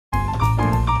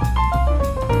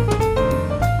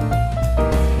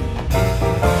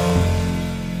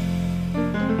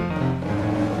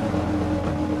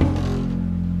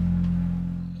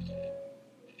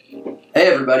Hey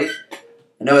everybody,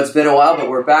 I know it's been a while, but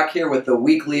we're back here with the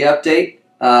weekly update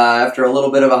after a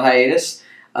little bit of a hiatus.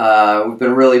 We've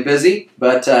been really busy,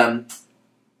 but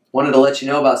wanted to let you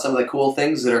know about some of the cool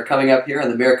things that are coming up here in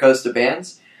the MiraCosta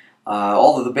bands.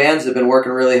 All of the bands have been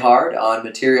working really hard on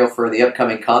material for the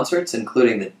upcoming concerts,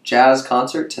 including the jazz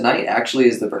concert tonight, actually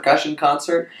is the percussion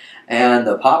concert, and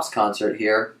the Pops concert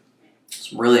here.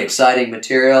 Some really exciting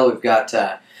material. We've got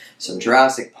some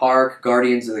Jurassic Park,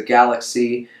 Guardians of the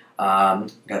Galaxy,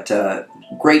 got a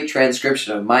great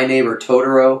transcription of My Neighbor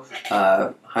Totoro,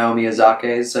 Hayao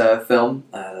Miyazaki's film,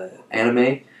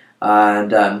 anime,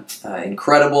 and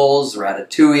Incredibles,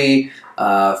 Ratatouille,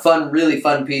 really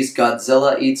fun piece,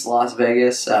 Godzilla Eats Las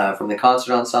Vegas from the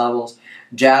concert ensembles.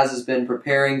 Jazz has been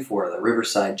preparing for the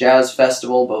Riverside Jazz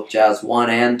Festival, both Jazz 1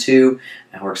 and 2,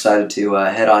 and we're excited to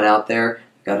head on out there.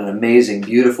 Got an amazing,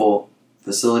 beautiful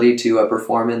facility to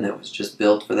perform in that was just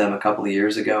built for them a couple of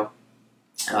years ago.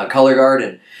 Color Guard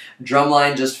and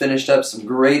Drumline just finished up some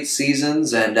great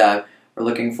seasons, and we're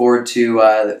looking forward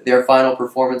to their final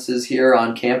performances here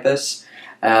on campus.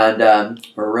 And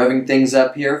we're revving things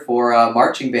up here for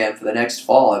marching band for the next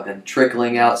fall. I've been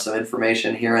trickling out some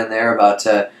information here and there about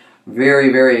a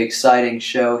very, very exciting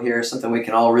show here, something we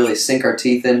can all really sink our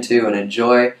teeth into and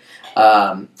enjoy.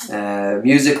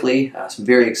 Musically, some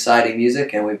very exciting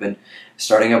music, and we've been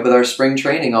starting up with our spring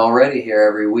training already here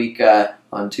every week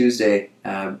on Tuesday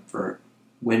for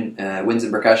Winds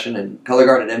and Percussion and Color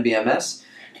Guard at MBMS,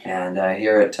 and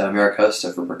here at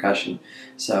MiraCosta for percussion.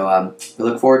 So we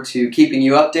look forward to keeping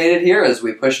you updated here as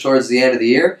we push towards the end of the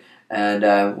year,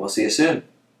 and we'll see you soon.